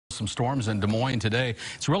some storms in Des Moines today.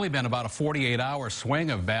 It's really been about a 48-hour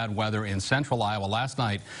swing of bad weather in central Iowa. Last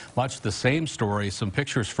night, much the same story. Some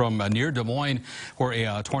pictures from near Des Moines where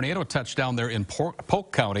a tornado touched down there in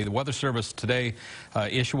Polk County. The Weather Service today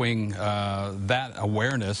issuing that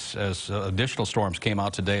awareness as additional storms came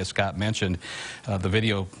out today, as Scott mentioned. The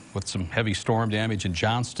video with some heavy storm damage in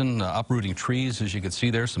Johnston, uprooting trees, as you can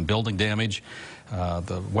see there, some building damage.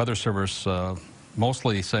 The Weather Service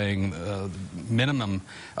mostly saying minimum,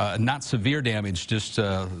 not severe damage, just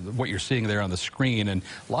what you're seeing there on the screen. And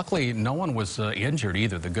luckily, no one was injured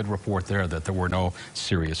either. The good report there that there were no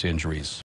serious injuries.